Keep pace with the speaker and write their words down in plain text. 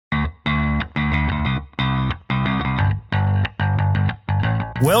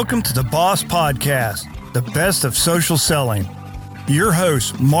Welcome to the Boss Podcast, the best of social selling. Your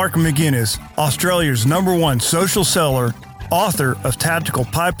host, Mark McGuinness, Australia's #1 social seller, author of Tactical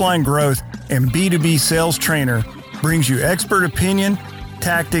Pipeline Growth and B2B Sales Trainer, brings you expert opinion,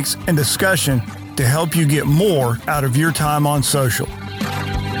 tactics, and discussion to help you get more out of your time on social.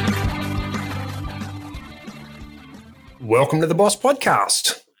 Welcome to the Boss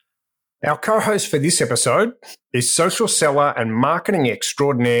Podcast. Our co-host for this episode is social seller and marketing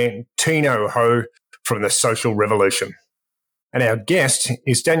extraordinaire Tino Ho from the Social Revolution. And our guest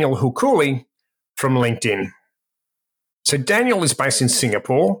is Daniel Houkuli from LinkedIn. So Daniel is based in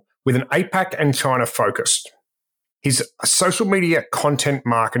Singapore with an APAC and China focus. He's a social media content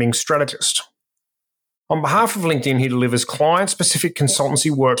marketing strategist. On behalf of LinkedIn, he delivers client-specific consultancy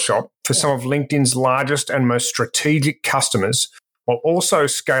workshop for some of LinkedIn's largest and most strategic customers, while also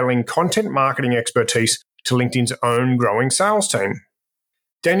scaling content marketing expertise to LinkedIn's own growing sales team.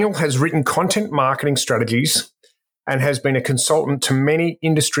 Daniel has written content marketing strategies and has been a consultant to many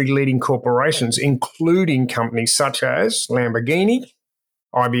industry-leading corporations, including companies such as Lamborghini,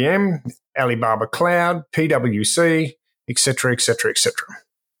 IBM, Alibaba Cloud, PwC, etc., etc., etc.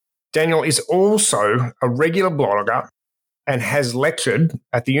 Daniel is also a regular blogger and has lectured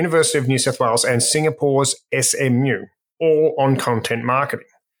at the University of New South Wales and Singapore's SMU, all on content marketing.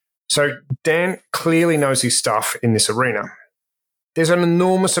 So Dan clearly knows his stuff in this arena. There's an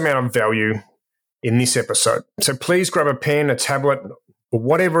enormous amount of value in this episode. So please grab a pen, a tablet, or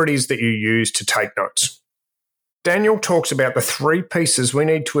whatever it is that you use to take notes. Daniel talks about the 3 pieces we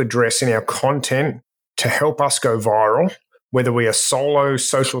need to address in our content to help us go viral, whether we are solo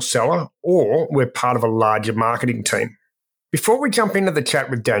social seller or we're part of a larger marketing team. Before we jump into the chat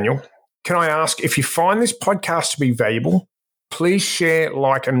with Daniel, can I ask, if you find this podcast to be valuable, please share,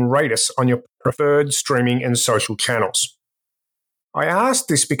 like, and rate us on your preferred streaming and social channels. I ask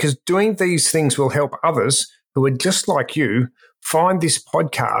this because doing these things will help others who are just like you find this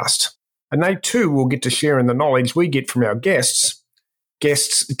podcast, and they too will get to share in the knowledge we get from our guests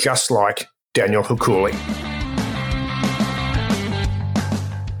just like Daniel Houkuli.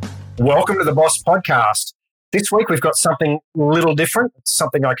 Welcome to the Boss Podcast. This week, we've got something a little different. It's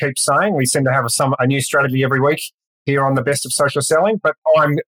something I keep saying. We seem to have a new strategy every week here on the Best of Social Selling, but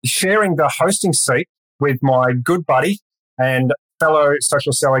I'm sharing the hosting seat with my good buddy and fellow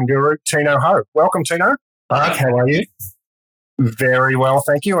social selling guru, Tino Ho. Welcome, Tino. Mark, how are you? Very well,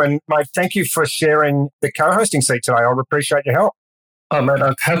 thank you. And mate, thank you for sharing the co-hosting seat today. I appreciate your help. Oh, mate,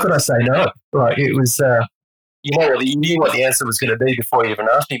 how could I say no? Like, it was, you knew what the answer was going to be before you even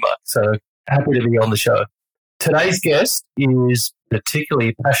asked me, Mark. So happy to be on the show. Today's guest is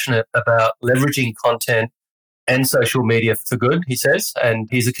particularly passionate about leveraging content and social media for good, he says, and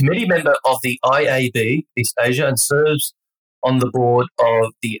he's a committee member of the IAB East Asia and serves on the board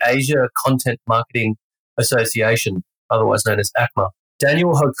of the Asia Content Marketing Association, otherwise known as ACMA.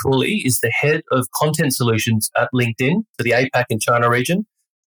 Daniel Houkuli is the head of content solutions at LinkedIn for the APAC and China region.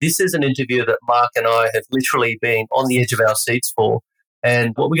 This is an interview that Mark and I have literally been on the edge of our seats for,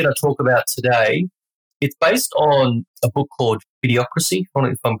 and what we're going to talk about today, it's based on a book called Videocracy,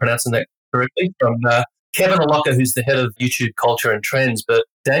 if I'm pronouncing that correctly, from Kevin Alocca, who's the head of YouTube culture and trends. But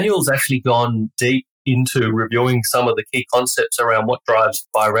Daniel's actually gone deep into reviewing some of the key concepts around what drives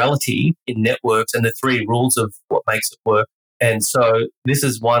virality in networks and the 3 rules of what makes it work. And so this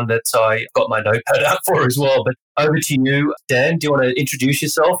is one that I got my notepad out for as well. But over to you, Dan. Do you want to introduce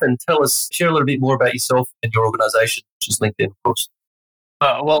yourself and share a little bit more about yourself and your organization, which is LinkedIn, of course?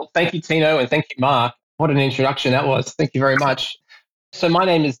 Well, thank you, Tino, and thank you, Mark. What an introduction that was. Thank you very much. So my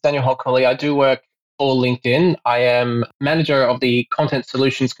name is Daniel Houkuli. I do work for LinkedIn. I am manager of the content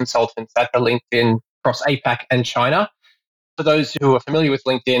solutions consultants at the LinkedIn across APAC and China. For those who are familiar with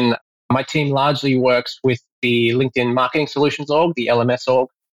LinkedIn, my team largely works with the LinkedIn Marketing Solutions org, the LMS org,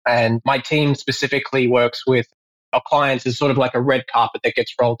 and my team specifically works with our clients as sort of like a red carpet that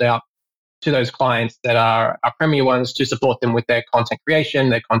gets rolled out to those clients that are our premier ones to support them with their content creation,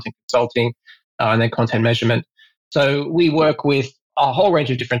 their content consulting, and their content measurement. So we work with a whole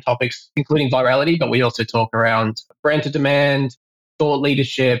range of different topics, including virality, but we also talk around brand to demand, thought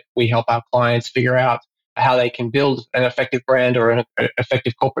leadership. We help our clients figure out how they can build an effective brand or an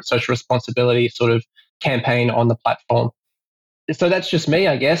effective corporate social responsibility sort of campaign on the platform. So that's just me,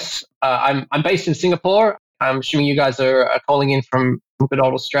 I guess. I'm based in Singapore. I'm assuming you guys are calling in from good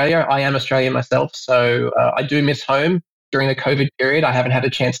old Australia. I am Australian myself, so I do miss home during the COVID period. I haven't had a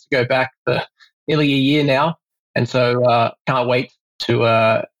chance to go back for nearly a year now, and so can't wait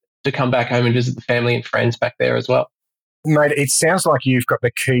to come back home and visit the family and friends back there as well. Mate, it sounds like you've got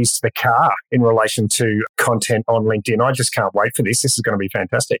the keys to the car in relation to content on LinkedIn. I just can't wait for this. This is going to be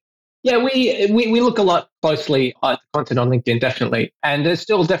fantastic. Yeah, we look a lot closely at content on LinkedIn, definitely. And there's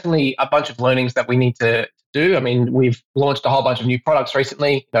still definitely a bunch of learnings that we need to do. I mean, we've launched a whole bunch of new products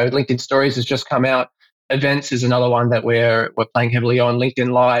recently. LinkedIn Stories has just come out. Events is another one that we're playing heavily on.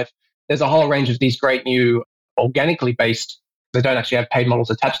 LinkedIn Live. There's a whole range of these great new organically based, they don't actually have paid models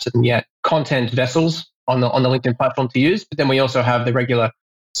attached to them yet, content vessels on the LinkedIn platform to use. But then we also have the regular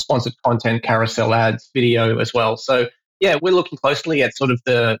sponsored content, carousel ads, video as well. So yeah, we're looking closely at sort of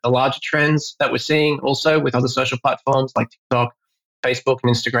the larger trends that we're seeing also with other social platforms like TikTok, Facebook,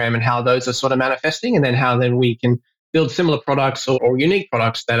 and Instagram, and how those are sort of manifesting, and then how then we can build similar products or unique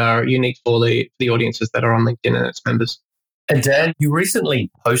products that are unique for the audiences that are on LinkedIn and its members. And Dan, you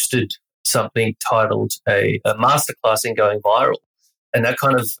recently posted something titled a masterclass in going viral. And that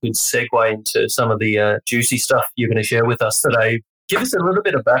kind of could segue into some of the juicy stuff you're going to share with us today. Give us a little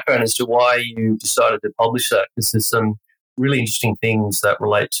bit of background as to why you decided to publish that, because there's some really interesting things that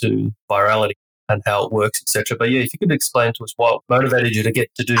relate to virality and how it works, etc. But yeah, if you could explain to us what motivated you to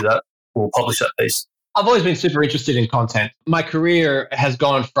get to do that or publish that piece. I've always been super interested in content. My career has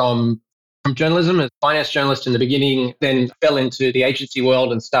gone from journalism as a finance journalist in the beginning, then fell into the agency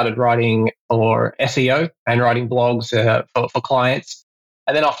world and started writing for SEO and writing blogs for clients.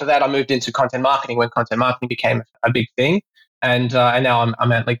 And then after that, I moved into content marketing when content marketing became a big thing. And now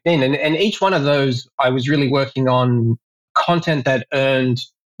I'm at LinkedIn. And each one of those, I was really working on content that earned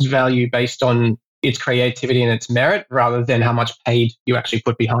value based on its creativity and its merit rather than how much paid you actually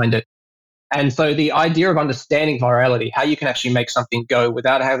put behind it. And so the idea of understanding virality, how you can actually make something go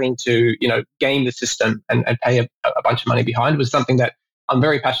without having to, game the system and pay a bunch of money behind, was something that I'm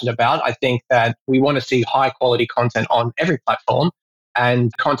very passionate about. I think that we want to see high quality content on every platform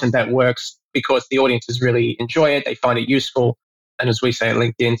and content that works because the audiences really enjoy it. They find it useful. And as we say at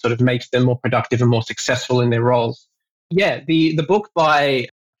LinkedIn, sort of makes them more productive and more successful in their roles. Yeah, the book by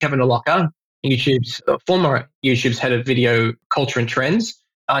Kevin O'Lougher, former YouTube's head of video culture and trends,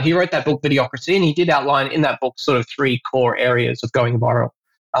 he wrote that book, Videocracy, and he did outline in that book sort of 3 core areas of going viral.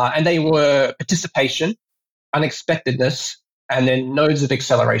 And they were participation, unexpectedness, and then nodes of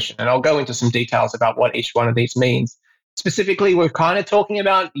acceleration. And I'll go into some details about what each one of these means. Specifically, we're kind of talking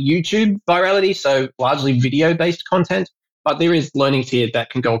about YouTube virality, so largely video-based content, but there is learnings here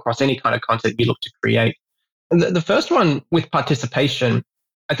that can go across any kind of content you look to create. And the first one with participation,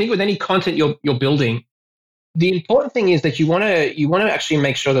 I think with any content you're building, the important thing is that you want to actually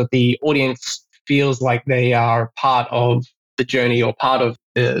make sure that the audience feels like they are part of the journey or part of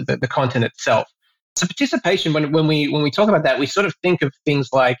the content itself. So participation, when we talk about that, we sort of think of things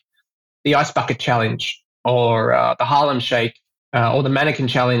like the Ice Bucket Challenge or the Harlem Shake or the Mannequin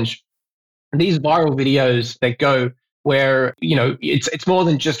Challenge. These viral videos that go where it's more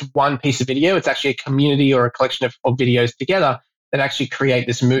than just one piece of video. It's actually a community or a collection of videos together that actually create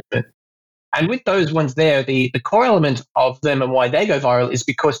this movement. And with those ones there, the core element of them and why they go viral is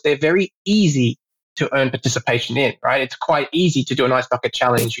because they're very easy to earn participation in, right? It's quite easy to do an Ice Bucket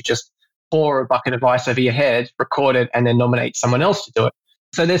Challenge. You just pour a bucket of ice over your head, record it, and then nominate someone else to do it.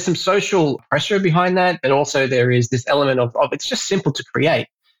 So there's some social pressure behind that, but also there is this element of it's just simple to create.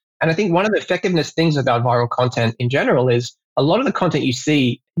 And I think one of the effectiveness things about viral content in general is a lot of the content you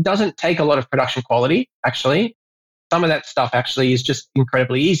see doesn't take a lot of production quality, actually. Some of that stuff actually is just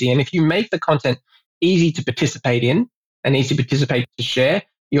incredibly easy. And if you make the content easy to participate in and easy to participate to share,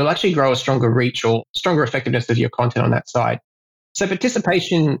 you'll actually grow a stronger reach or stronger effectiveness of your content on that side. So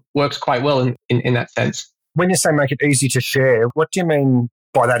participation works quite well in that sense. When you say make it easy to share, what do you mean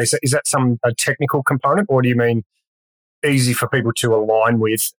by that? Is that a technical component, or do you mean easy for people to align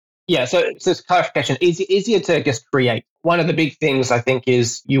with? Yeah, so it's clarification. Easier to just create. One of the big things I think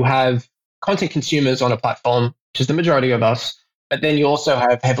is you have content consumers on a platform, which is the majority of us, but then you also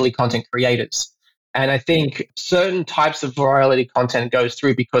have heavily content creators. And I think certain types of virality content goes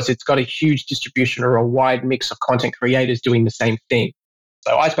through because it's got a huge distribution or a wide mix of content creators doing the same thing.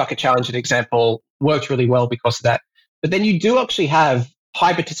 So Ice Bucket Challenge, an example, worked really well because of that. But then you do actually have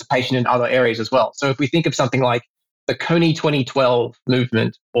high participation in other areas as well. So if we think of something like the Kony 2012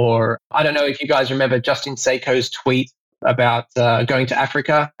 movement, or I don't know if you guys remember Justin Seiko's tweet about going to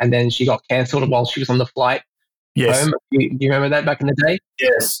Africa and then she got cancelled while she was on the flight home. Do you remember that back in the day?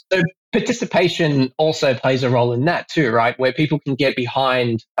 Yes. So participation also plays a role in that too, right? Where people can get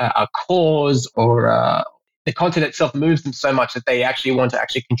behind a cause or the content itself moves them so much that they actually want to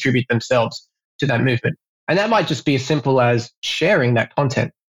actually contribute themselves to that movement. And that might just be as simple as sharing that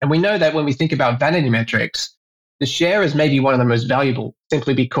content. And we know that when we think about vanity metrics, the share is maybe one of the most valuable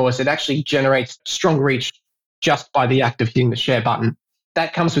simply because it actually generates strong reach just by the act of hitting the share button.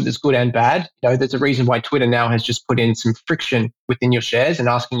 That comes with its good and bad. There's a reason why Twitter now has just put in some friction within your shares and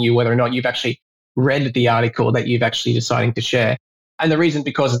asking you whether or not you've actually read the article that you've actually deciding to share. And the reason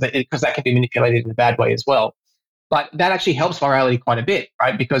because that can be manipulated in a bad way as well. But that actually helps virality quite a bit,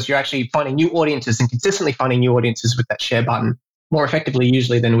 right? Because you're actually finding new audiences and consistently finding new audiences with that share button more effectively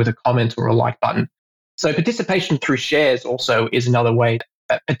usually than with a comment or a like button. So participation through shares also is another way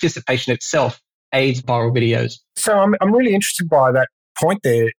that participation itself aids viral videos. So I'm really interested by that point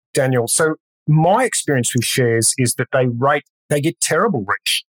there, Daniel. So my experience with shares is that they get terrible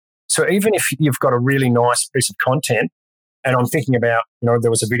reach. So even if you've got a really nice piece of content, and I'm thinking about, there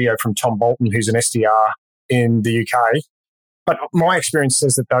was a video from Tom Bolton, who's an SDR in the UK, but my experience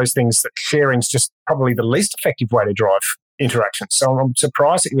says that those things, that sharing is just probably the least effective way to drive interaction. So I'm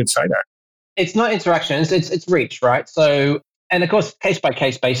surprised that you would say that. It's not interactions, it's reach, right? So, and of course,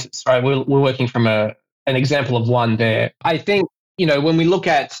 case-by-case basis, right? We're working from an example of one there. I think, when we look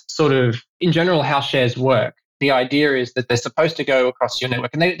at sort of, in general, how shares work, the idea is that they're supposed to go across your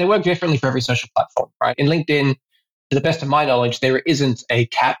network, and they work differently for every social platform, right? In LinkedIn, to the best of my knowledge, there isn't a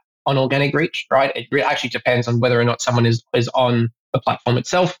cap on organic reach, right? It actually depends on whether or not someone is on the platform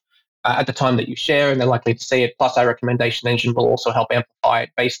itself at the time that you share, and they're likely to see it. Plus, our recommendation engine will also help amplify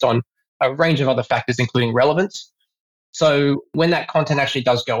it based on a range of other factors, including relevance. So when that content actually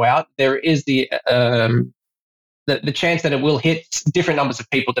does go out, there is the chance that it will hit different numbers of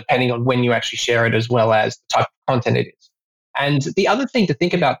people depending on when you actually share it, as well as the type of content it is. And the other thing to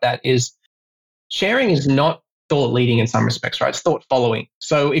think about that is sharing is not thought leading in some respects, right? It's thought following.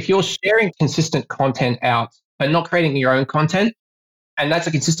 So if you're sharing consistent content out, but not creating your own content, and that's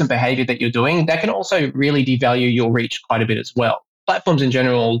a consistent behavior that you're doing, that can also really devalue your reach quite a bit as well. Platforms in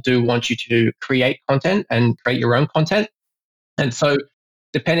general do want you to create content and create your own content. And so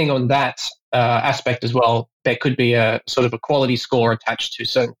depending on that aspect as well, there could be a sort of a quality score attached to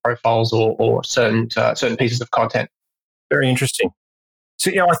certain profiles or certain pieces of content. Very interesting.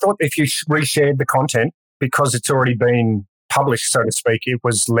 So, I thought if you reshared the content, because it's already been published, so to speak, it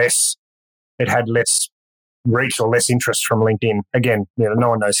had less reach or less interest from LinkedIn. Again, no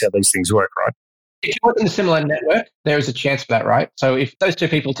one knows how these things work, right? If you're in a similar network, there is a chance for that, right? So if those two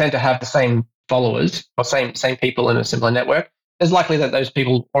people tend to have the same followers or same people in a similar network, there's likely that those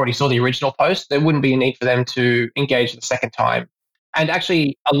people already saw the original post. There wouldn't be a need for them to engage the second time. And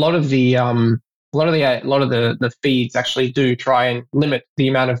actually, a lot of the feeds actually do try and limit the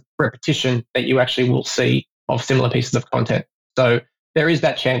amount of repetition that you actually will see of similar pieces of content. So there is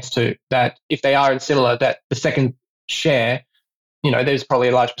that chance too, that if they are similar, that the second share, there's probably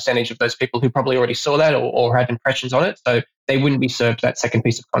a large percentage of those people who probably already saw that or have impressions on it. So they wouldn't be served that second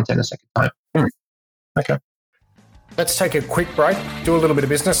piece of content a second time. Okay. Let's take a quick break, do a little bit of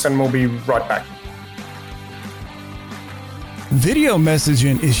business, and we'll be right back. Video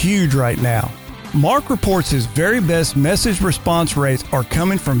messaging is huge right now. Mark reports his very best message response rates are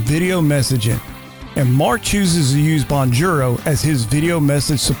coming from video messaging, and Mark chooses to use Bonjoro as his video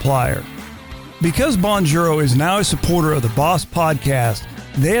message supplier. Because Bonjoro is now a supporter of the Boss Podcast,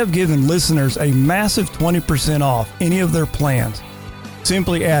 they have given listeners a massive 20% off any of their plans.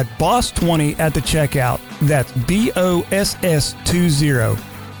 Simply add BOSS20 at the checkout. That's BOSS20.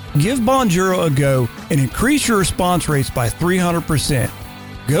 Give Bonjoro a go and increase your response rates by 300%.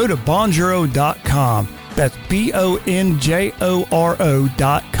 Go to bonjoro.com. That's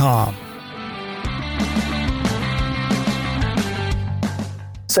BONJORO.com.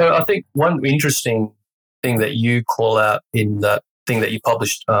 So I think one interesting thing that you call out in that thing that you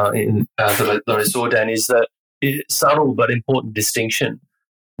published that I saw, Dan, is that subtle but important distinction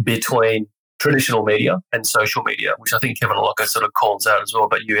between traditional media and social media, which I think Kevin Locker sort of calls out as well,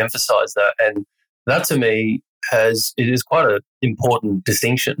 but you emphasize that. And that to me it is quite an important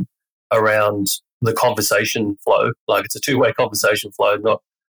distinction around the conversation flow. Like it's a two-way conversation flow, not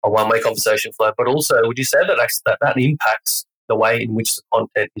a one-way conversation flow. But also, would you say that impacts the way in which the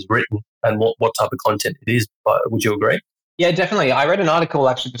content is written and what type of content it is? Would you agree? Yeah, definitely. I read an article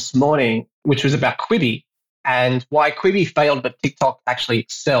actually this morning, which was about Quibi and why Quibi failed, but TikTok actually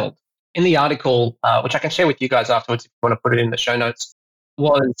excelled. In the article, which I can share with you guys afterwards if you want to put it in the show notes,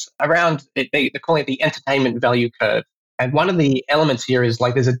 was around, they're calling it the entertainment value curve. And one of the elements here is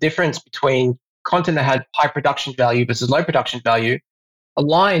like there's a difference between content that had high production value versus low production value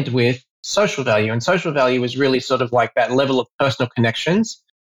aligned with social value. And social value is really sort of like that level of personal connections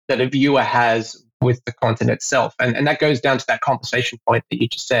that a viewer has with the content itself. And that goes down to that conversation point that you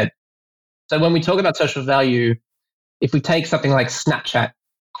just said. So when we talk about social value, if we take something like Snapchat,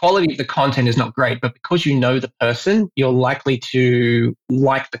 quality of the content is not great, but because you know the person, you're likely to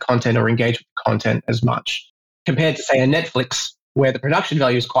like the content or engage with the content as much. compared to, say, a Netflix, where the production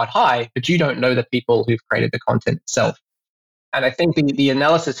value is quite high, but you don't know the people who've created the content itself. And I think the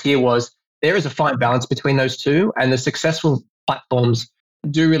analysis here was there is a fine balance between those two, and the successful platforms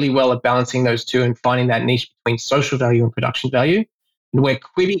do really well at balancing those two and finding that niche between social value and production value. And where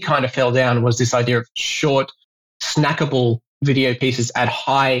Quibi kind of fell down was this idea of short, snackable video pieces at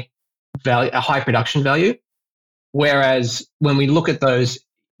high value, a high production value. Whereas when we look at those,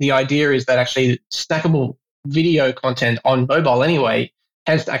 the idea is that actually snackable video content on mobile anyway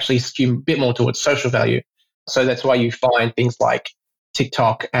tends to actually skew a bit more towards social value. So that's why you find things like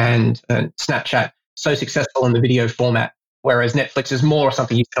TikTok and Snapchat so successful in the video format, whereas Netflix is more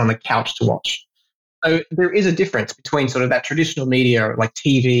something you sit on the couch to watch. So there is a difference between sort of that traditional media like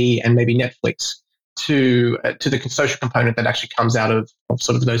TV and maybe Netflix to the social component that actually comes out of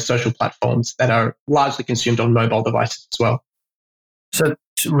sort of those social platforms that are largely consumed on mobile devices as well. So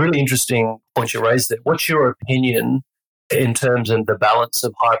it's a really interesting point you raised there. What's your opinion in terms of the balance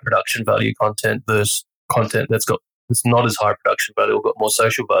of high production value content versus content that's not as high production value or got more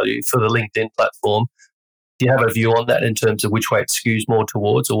social value for the LinkedIn platform? Do you have a view on that in terms of which way it skews more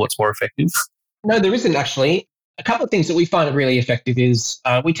towards or what's more effective? No, there isn't actually. A couple of things that we find really effective is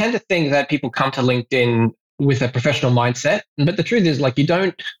we tend to think that people come to LinkedIn with a professional mindset, but the truth is, like, you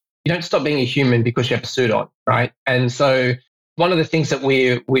don't stop being a human because you have a suit on, right? And so one of the things that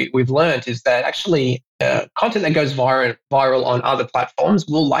we've learned is that actually content that goes viral on other platforms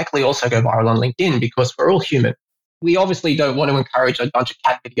will likely also go viral on LinkedIn because we're all human. We obviously don't want to encourage a bunch of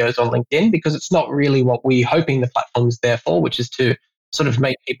cat videos on LinkedIn because it's not really what we're hoping the platform is there for, which is to sort of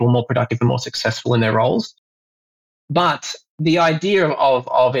make people more productive and more successful in their roles. But the idea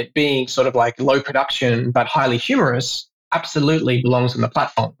of it being sort of like low production but highly humorous absolutely belongs on the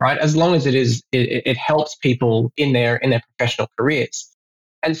platform, right? As long as it helps people in their professional careers.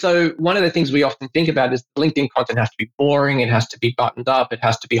 And so one of the things we often think about is LinkedIn content has to be boring, it has to be buttoned up, it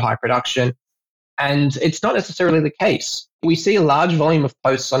has to be high production. And it's not necessarily the case. We see a large volume of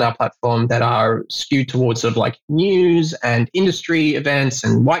posts on our platform that are skewed towards sort of like news and industry events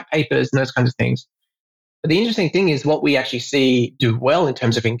and white papers and those kinds of things. But the interesting thing is what we actually see do well in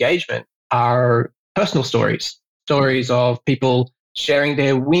terms of engagement are personal stories of people sharing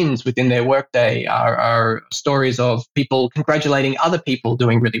their wins within their workday, are stories of people congratulating other people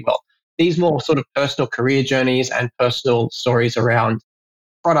doing really well. These more sort of personal career journeys and personal stories around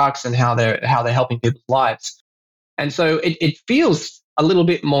products and how they're helping people's lives. And so it feels a little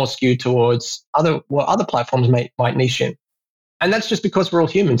bit more skewed towards what other platforms might niche in. And that's just because we're all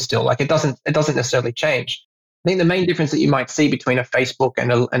humans still. Like it doesn't necessarily change. I think the main difference that you might see between a Facebook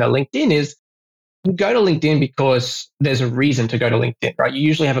and a LinkedIn is you go to LinkedIn because there's a reason to go to LinkedIn, right? You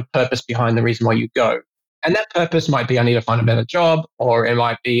usually have a purpose behind the reason why you go. And that purpose might be I need to find a better job, or it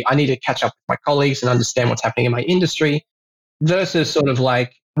might be I need to catch up with my colleagues and understand what's happening in my industry, versus sort of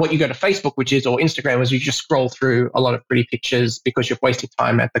like what you go to Facebook, which is, or Instagram, is you just scroll through a lot of pretty pictures because you're wasting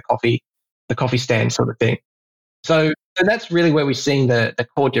time at the coffee stand sort of thing. So that's really where we're seeing the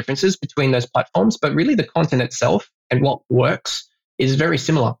core differences between those platforms. But really the content itself and what works is very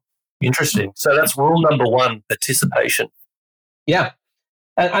similar. Interesting. So that's rule number one, participation. Yeah.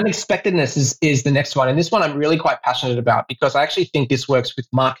 And unexpectedness is the next one. And this one I'm really quite passionate about because I actually think this works with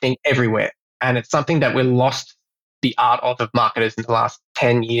marketing everywhere. And it's something that we lost the art of marketers in the last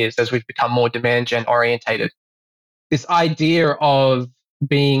 10 years as we've become more demand gen orientated. This idea of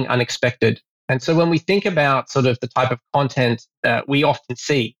being unexpected. And so when we think about sort of the type of content that we often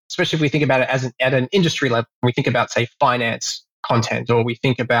see, especially if we think about it at an industry level, we think about, say, finance content, or we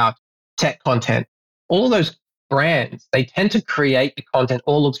think about tech content, all of those brands, they tend to create the content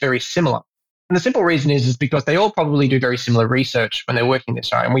all looks very similar. And the simple reason is because they all probably do very similar research when they're working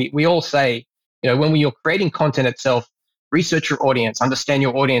this, right? And we all say, when you're creating content itself, research your audience, understand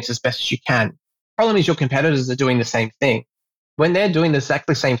your audience as best as you can. Problem is your competitors are doing the same thing. When they're doing the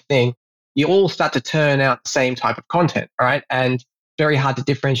exactly same thing, you all start to turn out the same type of content, right? And very hard to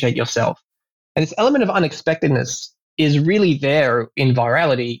differentiate yourself. And this element of unexpectedness is really there in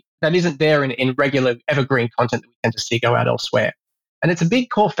virality that isn't there in regular evergreen content that we tend to see go out elsewhere. And it's a big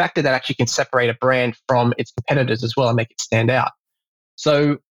core factor that actually can separate a brand from its competitors as well and make it stand out.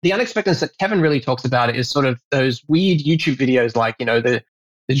 So the unexpectedness that Kevin really talks about is sort of those weird YouTube videos like, the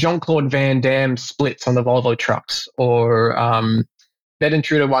Jean-Claude Van Damme splits on the Volvo trucks, or Bed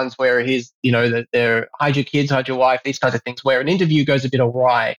Intruder ones where he's, they're hide your kids, hide your wife, these kinds of things, where an interview goes a bit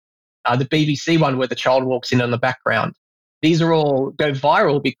awry. The BBC one where the child walks in on the background. These are all go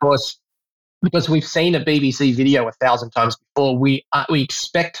viral because we've seen a BBC video 1,000 times before. We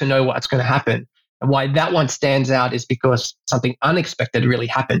expect to know what's going to happen. And why that one stands out is because something unexpected really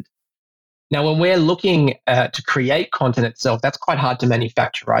happened. Now, when we're looking to create content itself, that's quite hard to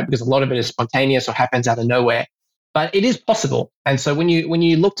manufacture, right? Because a lot of it is spontaneous or happens out of nowhere. But it is possible. And so when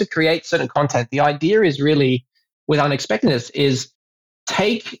you look to create certain content, the idea is really, with unexpectedness, is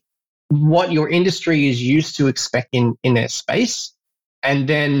take what your industry is used to expecting in their space and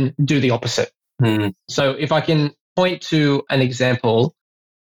then do the opposite. So if I can point to an example,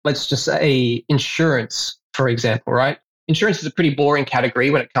 let's just say insurance, for example, right? Insurance is a pretty boring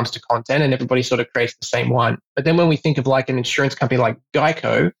category when it comes to content, and everybody sort of creates the same one. But then when we think of like an insurance company like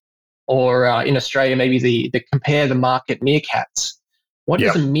Geico, or in Australia, maybe the Compare the Market meerkats, what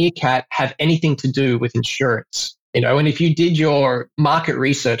does a meerkat have anything to do with insurance? You know, and if you did your market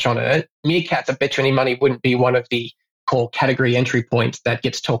research on it, meerkats, I bet you any money, wouldn't be one of the core category entry points that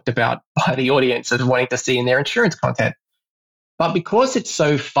gets talked about by the audience as wanting to see in their insurance content. But because it's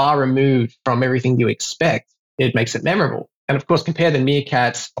so far removed from everything you expect, it makes it memorable. And of course, Compare the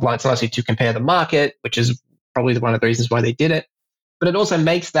Meerkats aligns nicely to Compare the Market, which is probably one of the reasons why they did it. But it also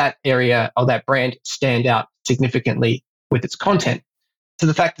makes that area or that brand stand out significantly with its content. To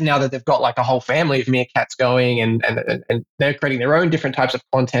the fact now that they've got like a whole family of meerkats going and they're creating their own different types of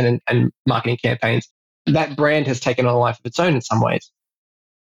content and marketing campaigns, that brand has taken on a life of its own in some ways.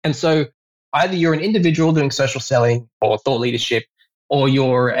 And so either you're an individual doing social selling or thought leadership, or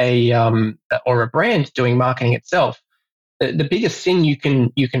you're a brand doing marketing itself. The biggest sin you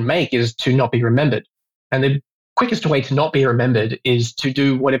can make is to not be remembered. And the quickest way to not be remembered is to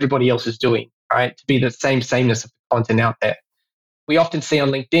do what everybody else is doing, right? To be the sameness of the content out there. We often see on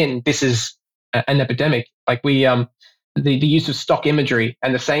LinkedIn, this is an epidemic. Like the use of stock imagery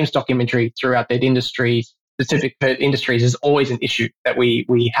and the same stock imagery throughout that industry, specific industries, is always an issue that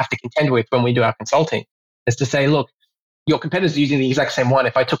we have to contend with when we do our consulting. Is to say, look, your competitors are using the exact same one.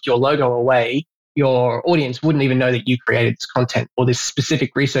 If I took your logo away, your audience wouldn't even know that you created this content or this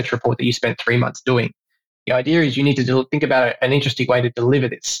specific research report that you spent 3 months doing. The idea is you need to think about an interesting way to deliver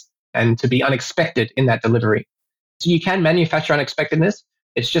this and to be unexpected in that delivery. So you can manufacture unexpectedness.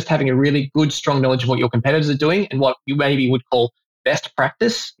 It's just having a really good, strong knowledge of what your competitors are doing and what you maybe would call best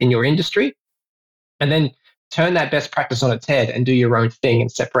practice in your industry. And then turn that best practice on its head and do your own thing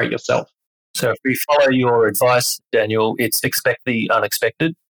and separate yourself. So if we follow your advice, Daniel, it's expect the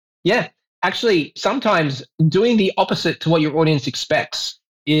unexpected. Yeah. Actually, sometimes doing the opposite to what your audience expects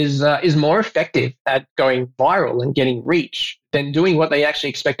is more effective at going viral and getting reach than doing what they actually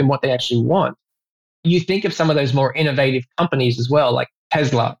expect and what they actually want. You think of some of those more innovative companies as well, like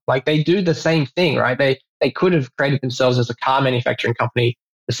Tesla. Like they do the same thing, right? They could have created themselves as a car manufacturing company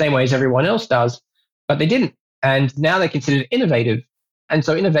the same way as everyone else does, but they didn't. And now they're considered innovative. And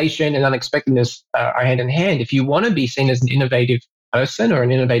so innovation and unexpectedness are hand in hand. If you want to be seen as an innovative person or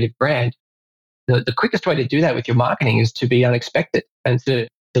an innovative brand, the quickest way to do that with your marketing is to be unexpected and to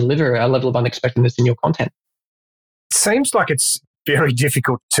deliver a level of unexpectedness in your content. It seems like it's very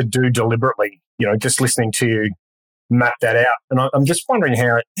difficult to do deliberately, you know, just listening to you map that out. And I'm just wondering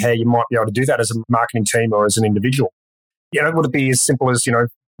how you might be able to do that as a marketing team or as an individual. You know, would it be as simple as, you know,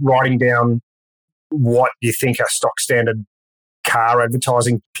 writing down what you think a stock standard car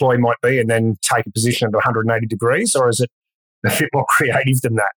advertising ploy might be and then take a position at 180 degrees, or is it a bit more creative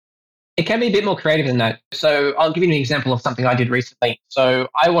than that? It can be a bit more creative than that. So I'll give you an example of something I did recently. So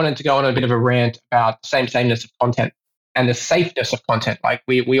I wanted to go on a bit of a rant about the sameness of content and the safeness of content. Like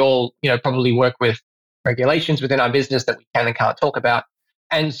we all, you know, probably work with regulations within our business that we can and can't talk about.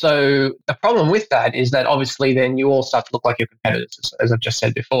 And so the problem with that is that obviously then you all start to look like your competitors, as I've just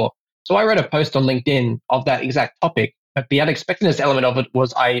said before. So I wrote a post on LinkedIn of that exact topic. But the unexpectedness element of it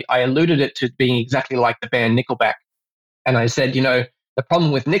was I alluded it to being exactly like the band Nickelback. And I said, you know, the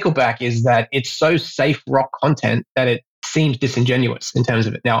problem with Nickelback is that it's so safe rock content that it seems disingenuous in terms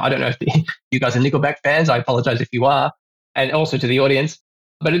of it. Now, I don't know if you guys are Nickelback fans. I apologize if you are. And also to the audience.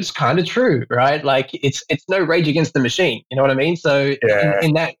 But it's kind of true, right? Like it's no Rage Against the Machine. You know what I mean? So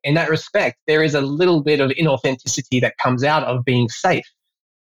in that respect, there is a little bit of inauthenticity that comes out of being safe.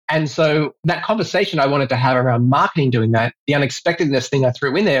 And so that conversation I wanted to have around marketing doing that, the unexpectedness thing I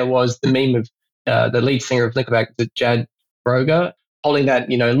threw in there was the meme of the lead singer of Nickelback, Jad Broger, holding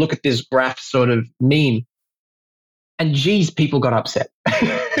that, you know, look at this graph sort of meme. And geez, people got upset. You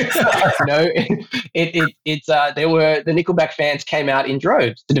know, there were the Nickelback fans came out in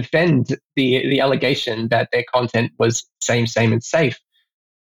droves to defend the allegation that their content was same and safe.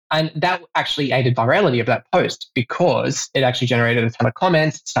 And that actually aided virality of that post because it actually generated a ton of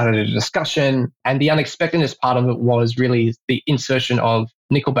comments, started a discussion, and the unexpectedness part of it was really the insertion of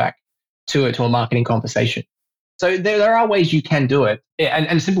Nickelback to a marketing conversation. So there are ways you can do it. And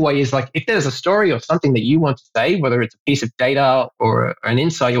a simple way is like if there's a story or something that you want to say, whether it's a piece of data or an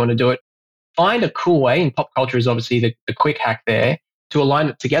insight you want to do it, find a cool way, and pop culture is obviously the quick hack there, to align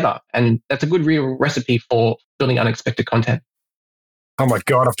it together. And that's a good real recipe for building unexpected content. Oh my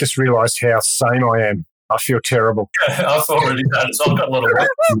God, I've just realised how same I am. I feel terrible. I've already done it, so I've got a little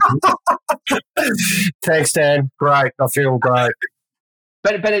bit. Thanks, Dan. Great. I feel great.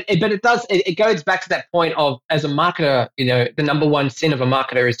 But it goes back to that point of, as a marketer, the number one sin of a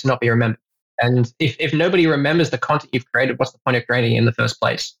marketer is to not be remembered. And if nobody remembers the content you've created, what's the point of creating it in the first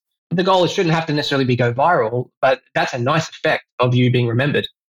place? The goal shouldn't have to necessarily be go viral, but that's a nice effect of you being remembered,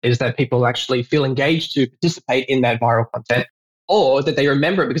 is that people actually feel engaged to participate in that viral content, or that they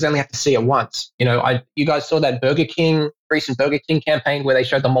remember it because they only have to see it once. You guys saw that recent Burger King campaign where they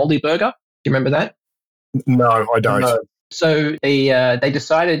showed the moldy burger. Do you remember that? No, I don't. No. So they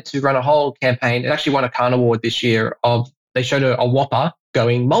decided to run a whole campaign. It actually won a Cannes Award this year. They showed a Whopper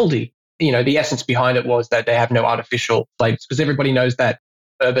going moldy. The essence behind it was that they have no artificial flavors, because everybody knows that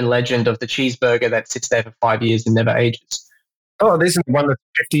urban legend of the cheeseburger that sits there for 5 years and never ages. Oh, this is one that's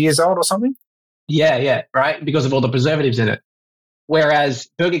 50 years old or something? Yeah, right? Because of all the preservatives in it. Whereas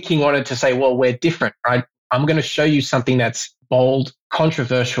Burger King wanted to say, well, we're different, right? I'm going to show you something that's bold,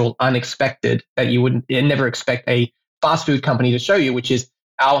 controversial, unexpected, that you'd never expect a fast food company to show you, which is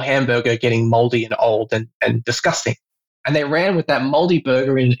our hamburger getting moldy and old and disgusting. And they ran with that moldy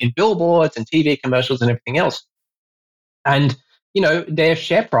burger in billboards and TV commercials and everything else. And, their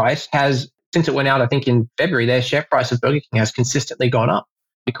share price has, since it went out, I think in February, their share price of Burger King has consistently gone up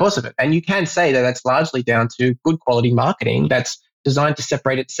because of it. And you can say that that's largely down to good quality marketing that's designed to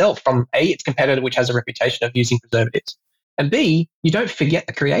separate itself from A, its competitor, which has a reputation of using preservatives, and B, you don't forget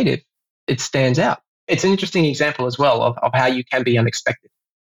the creative. It stands out. It's an interesting example as well of how you can be unexpected.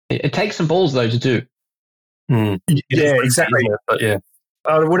 It takes some balls, though, to do. Yeah, exactly. But yeah,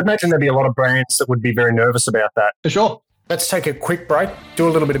 I would imagine there'd be a lot of brands that would be very nervous about that. For sure. Let's take a quick break, do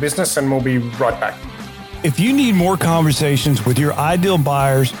a little bit of business, and we'll be right back. If you need more conversations with your ideal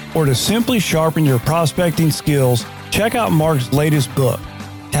buyers or to simply sharpen your prospecting skills, check out Mark's latest book,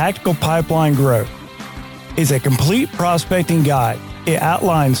 Tactical Pipeline Growth. It's a complete prospecting guide. It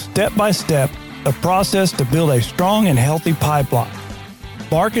outlines step-by-step the process to build a strong and healthy pipeline.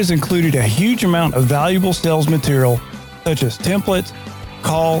 Mark has included a huge amount of valuable sales material, such as templates,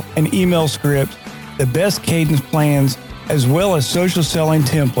 call and email scripts, the best cadence plans, as well as social selling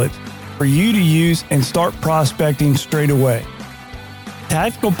templates for you to use and start prospecting straight away.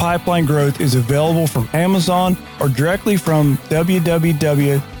 Tactical Pipeline Growth is available from Amazon or directly from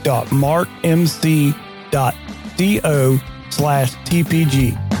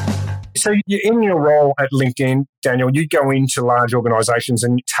www.markmc.co/TPG. So in your role at LinkedIn, Daniel, you go into large organizations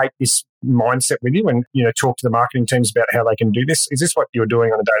and you take this mindset with you and, talk to the marketing teams about how they can do this. Is this what you're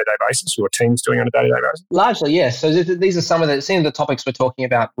doing on a day-to-day basis, your team's doing on a day-to-day basis? Largely, yes. So these are some of the topics we're talking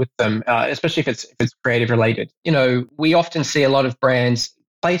about with them, especially if it's creative related. We often see a lot of brands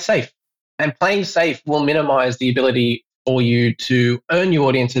play safe, and playing safe will minimize the ability for you to earn new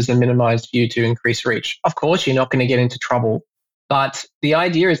audiences and minimize for you to increase reach. Of course, you're not going to get into trouble. But the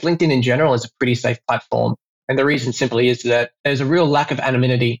idea is LinkedIn in general is a pretty safe platform. And the reason simply is that there's a real lack of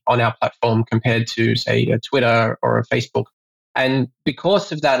anonymity on our platform compared to, say, a Twitter or a Facebook. And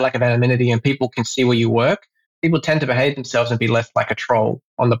because of that lack of anonymity and people can see where you work, people tend to behave themselves and be less like a troll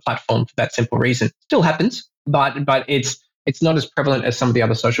on the platform for that simple reason. Still happens, but it's not as prevalent as some of the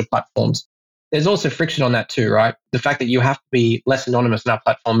other social platforms. There's also friction on that too, right? The fact that you have to be less anonymous on our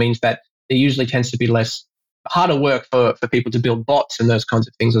platform means that there usually tends to be harder work for people to build bots and those kinds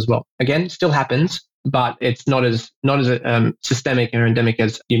of things as well. Again, still happens, but it's not as systemic or endemic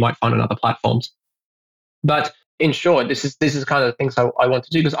as you might find on other platforms. But in short, this is kind of the things I want to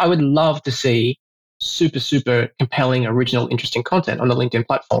do, because I would love to see super, super compelling, original, interesting content on the LinkedIn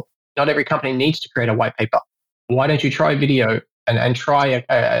platform. Not every company needs to create a white paper. Why don't you try video and try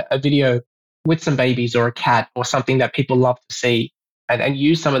a video with some babies or a cat or something that people love to see, and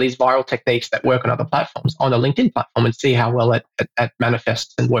use some of these viral techniques that work on other platforms on the LinkedIn platform and see how well it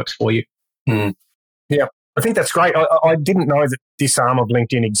manifests and works for you. Mm. Yeah, I think that's great. I didn't know that this arm of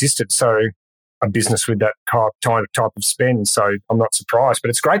LinkedIn existed, so a business with that type of spend, so I'm not surprised. But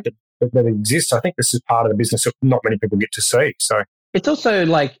it's great that it exists. I think this is part of the business that not many people get to see. So it's also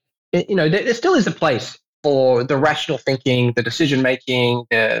there still is a place for the rational thinking, the decision making,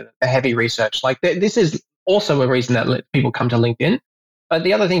 the heavy research. This is also a reason that people come to LinkedIn. But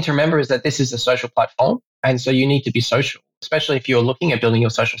the other thing to remember is that this is a social platform, and so you need to be social, especially if you're looking at building your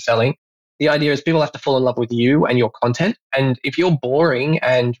social selling. The idea is people have to fall in love with you and your content. And if you're boring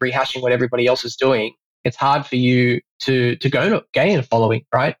and rehashing what everybody else is doing, it's hard for you to gain a following,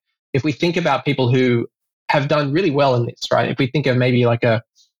 right? If we think about people who have done really well in this, right? If we think of maybe like a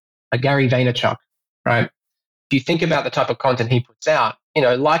a Gary Vaynerchuk, right? If you think about the type of content he puts out,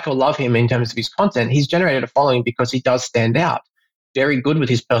 like or love him in terms of his content, he's generated a following because he does stand out. Very good with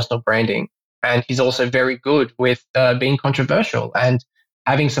his personal branding. And he's also very good with being controversial and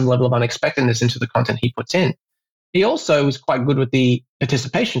having some level of unexpectedness into the content he puts in. He also is quite good with the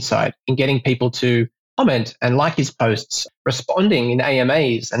participation side in getting people to comment and like his posts, responding in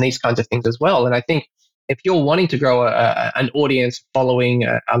AMAs and these kinds of things as well. And I think if you're wanting to grow an audience following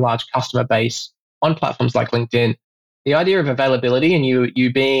a large customer base on platforms like LinkedIn, the idea of availability and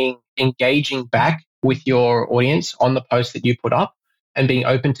you being engaging back with your audience on the posts that you put up and being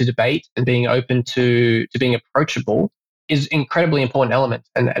open to debate and being open to being approachable is an incredibly important element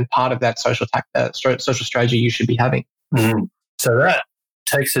and part of that social strategy you should be having. Mm-hmm. So that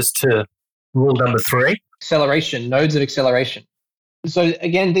takes us to rule number 3. Acceleration, nodes of acceleration. So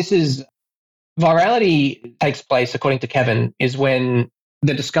again, this is virality takes place, according to Kevin, is when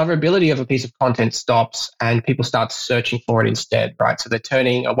the discoverability of a piece of content stops and people start searching for it instead, right? So they're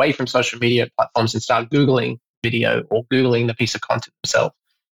turning away from social media platforms and start Googling video or Googling the piece of content themselves.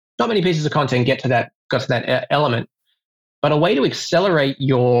 Not many pieces of content got to that element, but a way to accelerate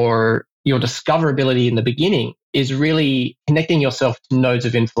your discoverability in the beginning is really connecting yourself to nodes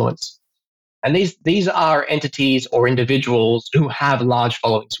of influence. And these are entities or individuals who have large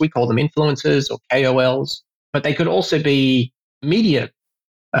followings. We call them influencers or KOLs, but they could also be media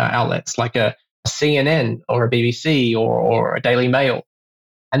outlets like a CNN or a BBC or a Daily Mail.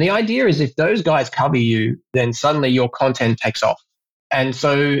 And the idea is if those guys cover you, then suddenly your content takes off. And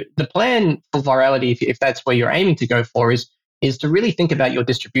so the plan for virality, if that's where you're aiming to go for, is to really think about your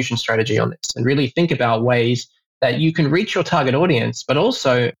distribution strategy on this and really think about ways that you can reach your target audience, but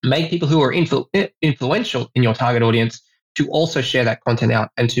also make people who are influential in your target audience to also share that content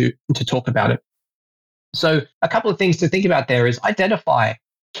out and to talk about it. So a couple of things to think about there is identify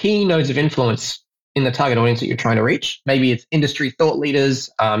key nodes of influence in the target audience that you're trying to reach. Maybe it's industry thought leaders,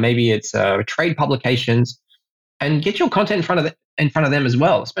 maybe it's trade publications, and get your content in front of them as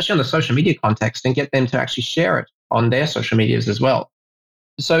well, especially on the social media context, and get them to actually share it on their social medias as well.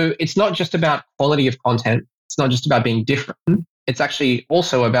 So it's not just about quality of content. It's not just about being different. It's actually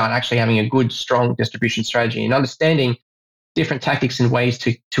also about actually having a good, strong distribution strategy and understanding different tactics and ways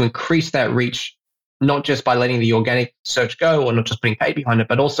to increase that reach, not just by letting the organic search go or not just putting paid behind it,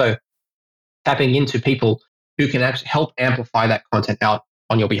 but also tapping into people who can actually help amplify that content out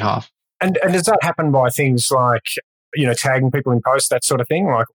on your behalf. And does that happen by things like, tagging people in posts, that sort of thing?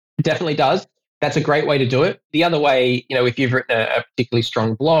 Like, it definitely does. That's a great way to do it. The other way, if you've written a particularly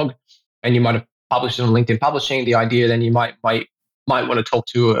strong blog and you might have published it on LinkedIn Publishing, the idea then you might want to talk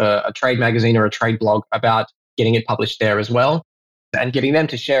to a trade magazine or a trade blog about getting it published there as well and getting them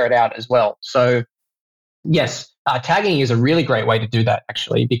to share it out as well. So yes, tagging is a really great way to do that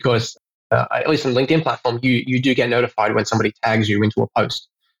actually, because at least on the LinkedIn platform, you do get notified when somebody tags you into a post.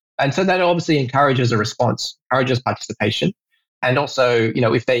 And so that obviously encourages a response, encourages participation. And also,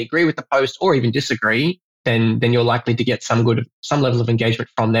 if they agree with the post or even disagree, then you're likely to get some level of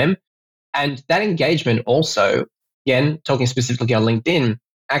engagement from them. And that engagement also, again, talking specifically on LinkedIn,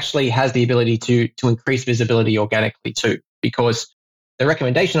 actually has the ability to increase visibility organically too, because the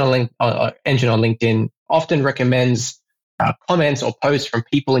recommendation engine on LinkedIn often recommends comments or posts from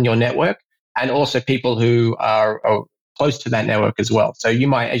people in your network and also people who are close to that network as well. So you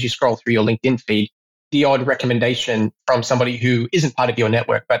might, as you scroll through your LinkedIn feed, the odd recommendation from somebody who isn't part of your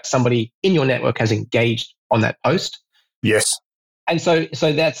network, but somebody in your network has engaged on that post. Yes. And so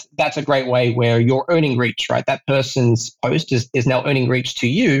that's a great way where you're earning reach, right? That person's post is now earning reach to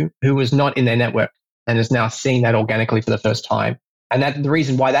you who was not in their network and is now seeing that organically for the first time. And the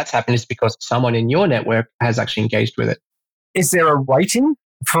reason why that's happened is because someone in your network has actually engaged with it. Is there a rating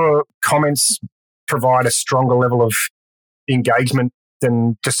for comments provide a stronger level of engagement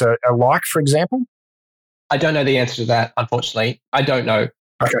than just a like, for example? I don't know the answer to that, unfortunately. I don't know.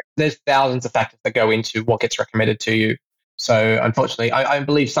 Okay. There's thousands of factors that go into what gets recommended to you. So unfortunately, I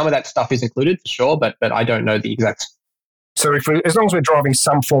believe some of that stuff is included for sure, but I don't know the exact. So as long as we're driving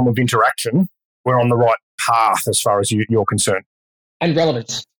some form of interaction, we're on the right path as far as you're concerned. And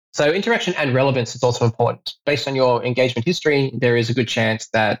relevance. So interaction and relevance is also important. Based on your engagement history, there is a good chance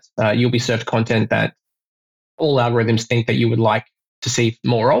that you'll be served content that all algorithms think that you would like to see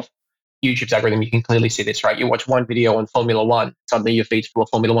more of. YouTube's algorithm, you can clearly see this, right? You watch one video on Formula One, suddenly your feed's full of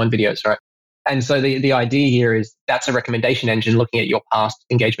Formula One videos, right? And so the idea here is that's a recommendation engine looking at your past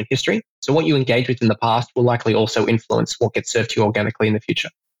engagement history. So what you engage with in the past will likely also influence what gets served to you organically in the future.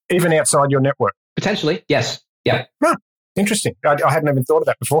 Even outside your network? Potentially, yes. Yeah. Huh. Interesting. I hadn't even thought of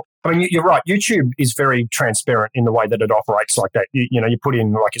that before. I mean, you're right. YouTube is very transparent in the way that it operates like that. You know, you put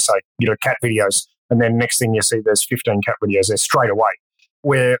in, like you say, cat videos, and then next thing you see, there's 15 cat videos there straight away.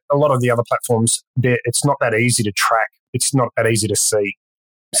 Where a lot of the other platforms, it's not that easy to track. It's not that easy to see.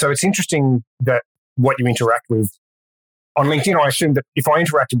 So it's interesting that what you interact with. On LinkedIn, I assume that if I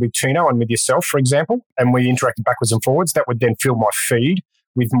interacted with Tino and with yourself, for example, and we interacted backwards and forwards, that would then fill my feed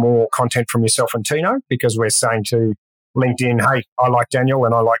with more content from yourself and Tino, because we're saying to LinkedIn, hey, I like Daniel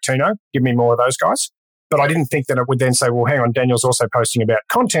and I like Tino, give me more of those guys. But I didn't think that it would then say, well, hang on, Daniel's also posting about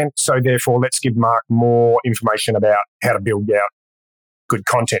content, so therefore let's give Mark more information about how to build out good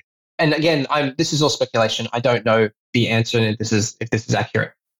content. And again, this is all speculation. I don't know the answer if this is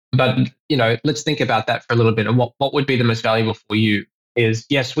accurate. But, let's think about that for a little bit. And what would be the most valuable for you is,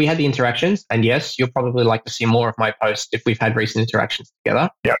 yes, we had the interactions, and yes, you'll probably like to see more of my posts if we've had recent interactions together.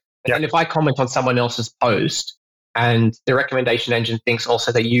 Yeah. And if I comment on someone else's post and the recommendation engine thinks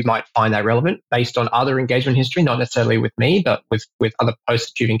also that you might find that relevant based on other engagement history, not necessarily with me, but with other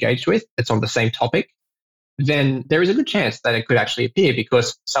posts that you've engaged with, it's on the same topic, then there is a good chance that it could actually appear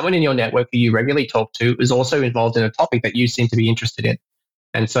because someone in your network who you regularly talk to is also involved in a topic that you seem to be interested in.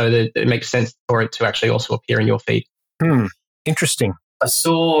 And so it makes sense for it to actually also appear in your feed. Interesting. I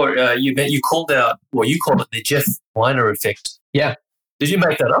saw you called out, well, you called it the Jeff Weiner effect. Yeah. Did you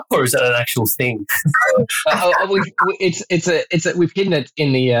make that up, or is that an actual thing? We've hidden it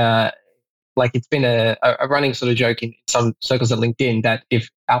in the it's been a running sort of joke in some circles at LinkedIn that if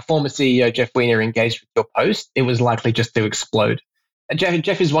our former CEO Jeff Weiner engaged with your post, it was likely just to explode.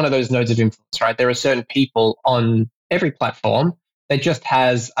 Jeff is one of those nodes of influence, right? There are certain people on every platform that just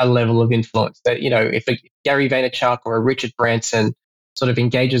has a level of influence that, if a Gary Vaynerchuk or a Richard Branson sort of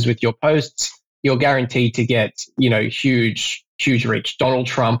engages with your posts, you're guaranteed to get, huge reach. Donald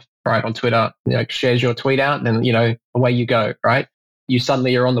Trump, right, on Twitter, shares your tweet out and then, away you go, right? You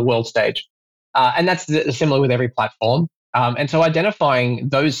suddenly are on the world stage. And that's similar with every platform. And so identifying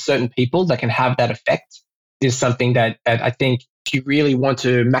those certain people that can have that effect is something that I think if you really want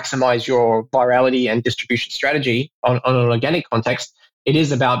to maximize your virality and distribution strategy on an organic context, it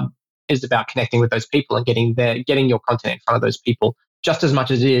is about connecting with those people and getting your content in front of those people just as much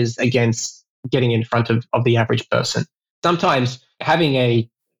as it is against getting in front of the average person. Sometimes having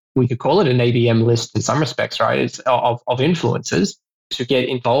we could call it an ABM list in some respects, right? It's of influencers to get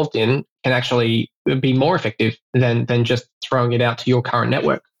involved in can actually be more effective than just throwing it out to your current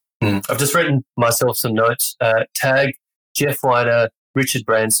network. I've just written myself some notes. Tag Jeff Weiner, Richard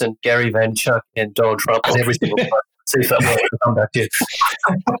Branson, Gary Vaynerchuk, and Donald Trump on every single post. See if that works. I'll come back to you.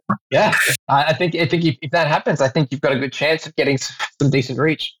 Yeah, I think if that happens, I think you've got a good chance of getting some decent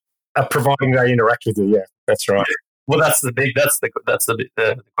reach. Providing they interact with you, yeah, that's right. Well, that's the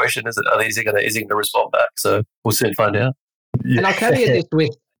question, is it? Is he going to respond back? So we'll soon find out. Yeah. And I'll caveat this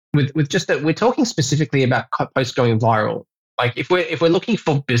with just that we're talking specifically about posts going viral. Like if we're looking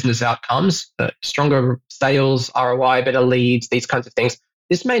for business outcomes, stronger sales, ROI, better leads, these kinds of things,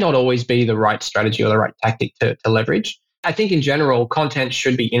 this may not always be the right strategy or the right tactic to leverage. I think in general, content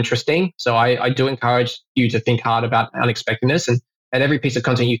should be interesting. So I do encourage you to think hard about unexpectedness and every piece of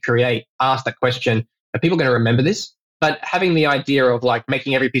content you create, ask that question, are people going to remember this? But having the idea of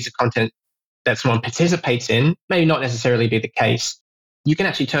making every piece of content that someone participates in may not necessarily be the case. You can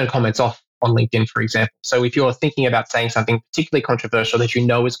actually turn comments off on LinkedIn, for example. So if you're thinking about saying something particularly controversial that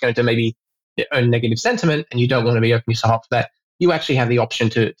is going to maybe earn negative sentiment and you don't want to be opening yourself up for that, you actually have the option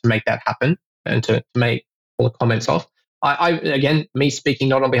to make that happen and to make all the comments off. I again, me speaking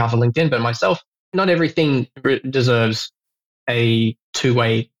not on behalf of LinkedIn, but myself, not everything deserves a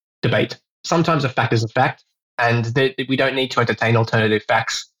two-way debate. Sometimes a fact is a fact, and we don't need to entertain alternative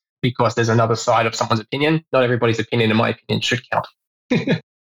facts because there's another side of someone's opinion. Not everybody's opinion, in my opinion, should count.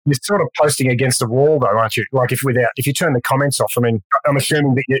 You're sort of posting against a wall, though, aren't you? Like if you turn the comments off, I mean, I'm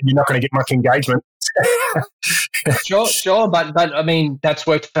assuming that you're not going to get much engagement. Sure, but I mean, that's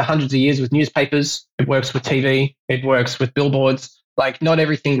worked for hundreds of years with newspapers. It works with TV. It works with billboards. Not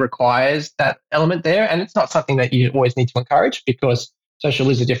everything requires that element there, and it's not something that you always need to encourage because social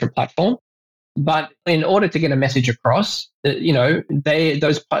is a different platform. But in order to get a message across,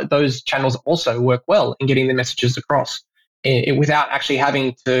 those channels also work well in getting the messages across without actually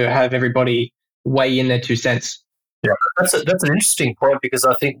having to have everybody weigh in their 2 cents. Yeah, that's an interesting point because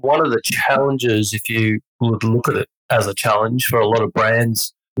I think one of the challenges, if you would look at it as a challenge for a lot of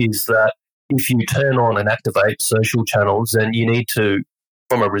brands, is that if you turn on and activate social channels, then you need to,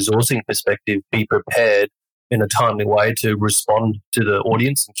 from a resourcing perspective, be prepared in a timely way to respond to the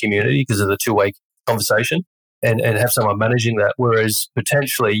audience and community because of the two-way conversation. and have someone managing that. Whereas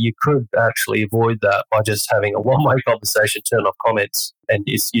potentially you could actually avoid that by just having a one-way conversation, turn off comments, and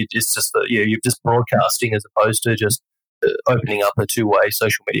it's just that you're just broadcasting as opposed to just opening up a two-way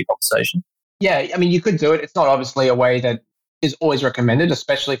social media conversation. Yeah, I mean, you could do it. It's not obviously a way that is always recommended,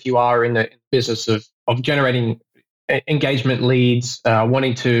 especially if you are in the business of generating engagement leads,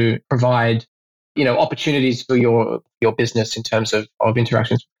 wanting to provide, opportunities for your business in terms of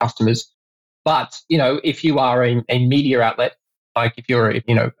interactions with customers. But, if you are a media outlet, like if you're,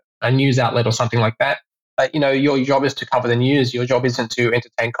 a news outlet or something like that, your job is to cover the news. Your job isn't to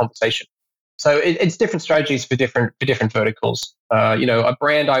entertain conversation. So it's different strategies for different verticals. A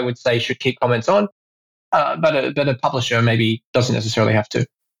brand, I would say, should keep comments on, but a publisher maybe doesn't necessarily have to.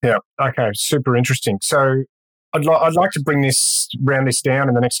 Yeah. Okay. Super interesting. So I'd like to round this down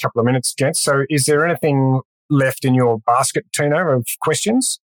in the next couple of minutes, gents. So is there anything left in your basket, Tino, of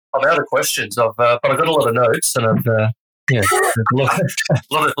questions? I'm out of questions. But I've got a lot of notes, and I've a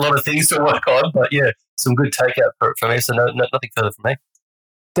lot of things to work on. But yeah, some good takeout for me. So nothing further from me.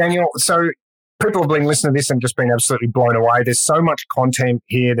 Daniel, so people have been listening to this and just been absolutely blown away. There's so much content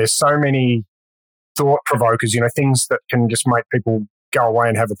here. There's so many thought provokers. This that can just make people go away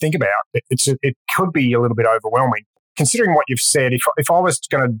and have a think about. It could be a little bit overwhelming. Considering what you've said, if I was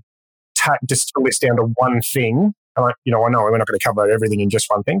going to distill this down to one thing, I know we're not going to cover everything in just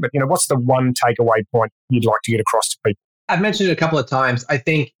one thing, but what's the one takeaway point you'd like to get across to people? I've mentioned it a couple of times. I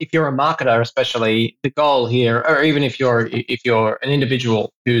think if you're a marketer, especially, the goal here, or even if you're an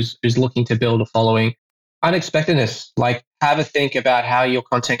individual who's looking to build a following, unexpectedness. Like, have a think about how your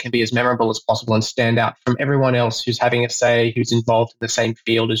content can be as memorable as possible and stand out from everyone else who's having a say, who's involved in the same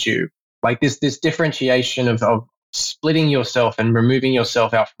field as you. Like this differentiation of splitting yourself and removing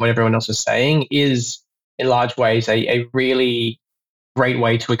yourself out from what everyone else is saying is, in large ways, a really great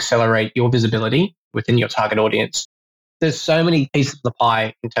way to accelerate your visibility within your target audience. There's so many pieces of the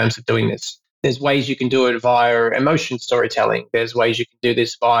pie in terms of doing this. There's ways you can do it via emotion storytelling. There's ways you can do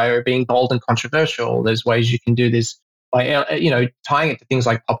this via being bold and controversial. There's ways you can do this by, tying it to things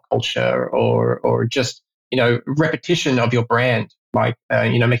like pop culture or just, repetition of your brand. Like,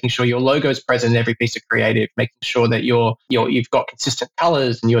 making sure your logo is present in every piece of creative, making sure that you've got consistent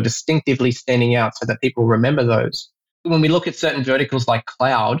colors and you're distinctively standing out so that people remember those. When we look at certain verticals like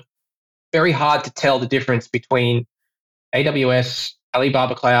cloud, very hard to tell the difference between AWS,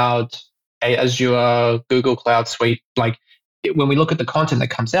 Alibaba Cloud, Azure, Google Cloud Suite. Like, when we look at the content that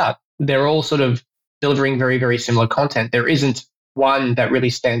comes out, they're all sort of delivering very, very similar content. There isn't one that really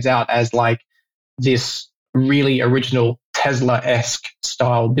stands out as like this really original Tesla-esque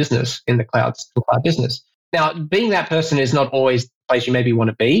style business in the cloud business. Now, being that person is not always the place you maybe want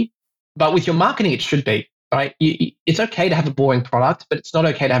to be, but with your marketing, it should be, right? It's okay to have a boring product, but it's not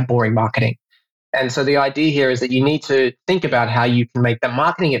okay to have boring marketing. And so the idea here is that you need to think about how you can make the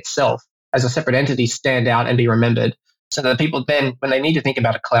marketing itself as a separate entity stand out and be remembered, so that people then, when they need to think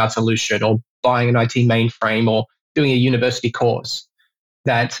about a cloud solution or buying an IT mainframe or doing a university course,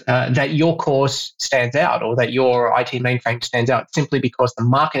 that your course stands out or that your IT mainframe stands out simply because the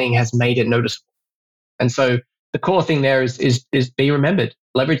marketing has made it noticeable. And so the core thing there is be remembered,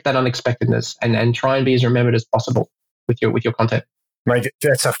 leverage that unexpectedness and try and be as remembered as possible with your content. Mate,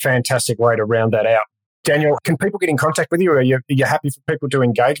 that's a fantastic way to round that out. Daniel, can people get in contact with you? Are you happy for people to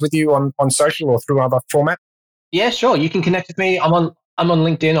engage with you on social or through other format? Yeah, sure. You can connect with me. I'm on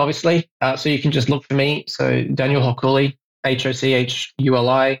LinkedIn, obviously. So you can just look for me. So Daniel Hochuli,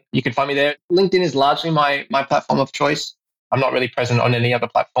 Hochuli. You can find me there. LinkedIn is largely my platform of choice. I'm not really present on any other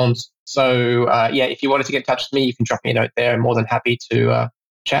platforms. So if you wanted to get in touch with me, you can drop me a note there. I'm more than happy to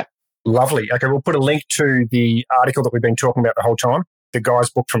chat. Lovely. Okay, we'll put a link to the article that we've been talking about the whole time, the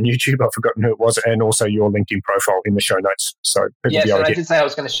guy's book from YouTube, I've forgotten who it was, and also your LinkedIn profile in the show notes. So yes, and I did say I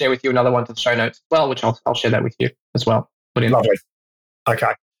was going to share with you another one to the show notes as well, which I'll share that with you as well. Lovely.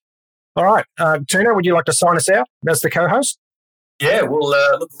 Okay. All right. Tino, would you like to sign us out as the co-host? Yeah, well,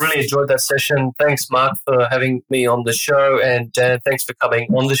 really enjoyed that session. Thanks, Mark, for having me on the show, and Dan, thanks for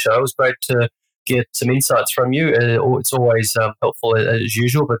coming on the show. It was great to get some insights from you. It's always helpful as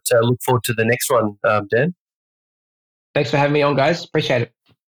usual, but look forward to the next one, Dan. Thanks for having me on, guys. Appreciate it.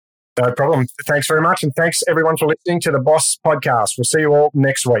 No problem. Thanks very much, and thanks everyone for listening to the Boss Podcast. We'll see you all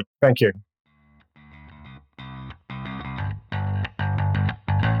next week. Thank you.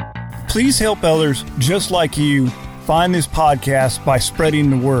 Please help others just like you find this podcast by spreading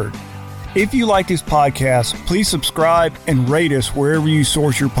the word. If you like this podcast, please subscribe and rate us wherever you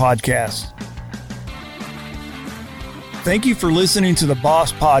source your podcasts. Thank you for listening to the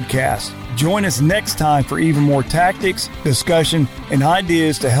Boss Podcast. Join us next time for even more tactics, discussion, and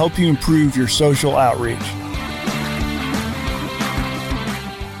ideas to help you improve your social outreach.